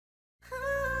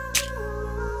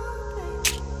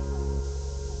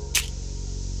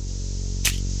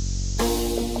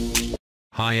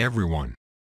Hi everyone.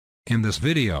 In this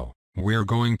video, we're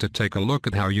going to take a look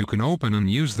at how you can open and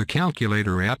use the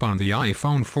calculator app on the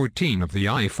iPhone 14 of the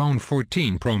iPhone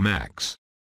 14 Pro Max.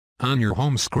 On your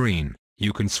home screen,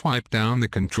 you can swipe down the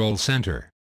control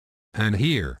center. And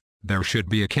here, there should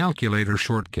be a calculator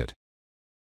shortcut.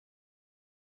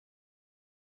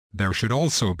 There should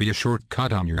also be a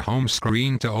shortcut on your home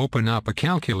screen to open up a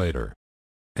calculator.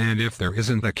 And if there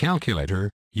isn't a calculator,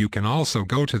 you can also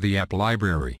go to the app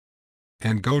library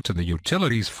and go to the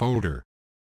Utilities folder.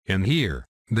 In here,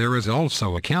 there is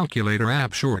also a calculator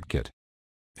app shortcut.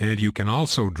 And you can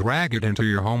also drag it into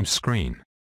your home screen.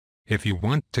 If you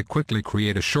want to quickly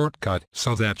create a shortcut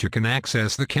so that you can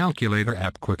access the calculator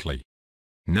app quickly.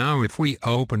 Now if we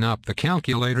open up the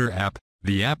calculator app,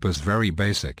 the app is very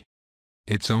basic.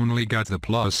 It's only got the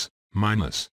plus,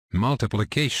 minus,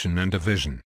 multiplication and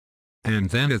division.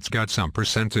 And then it's got some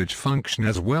percentage function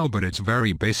as well, but it's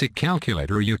very basic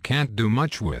calculator you can't do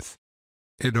much with.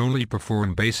 It only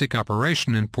performs basic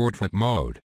operation in portrait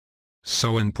mode.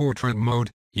 So in portrait mode,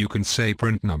 you can say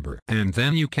print number and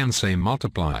then you can say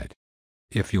multiplied.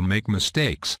 If you make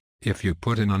mistakes, if you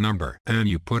put in a number and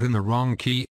you put in the wrong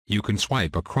key, you can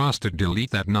swipe across to delete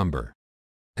that number.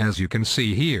 As you can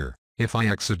see here, if I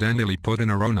accidentally put in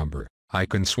a row number, I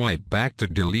can swipe back to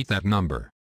delete that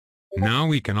number. Now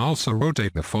we can also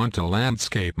rotate the font to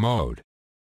landscape mode.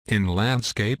 In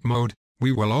landscape mode,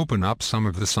 we will open up some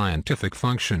of the scientific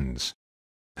functions.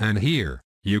 And here,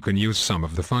 you can use some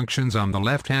of the functions on the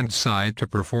left-hand side to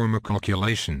perform a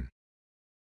calculation.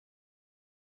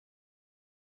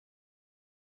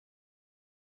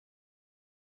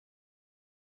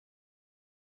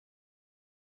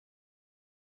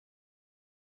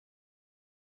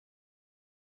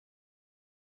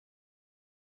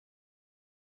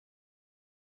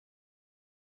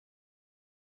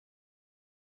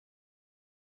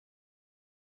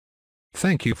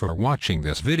 Thank you for watching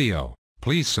this video.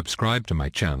 Please subscribe to my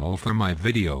channel for my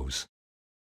videos.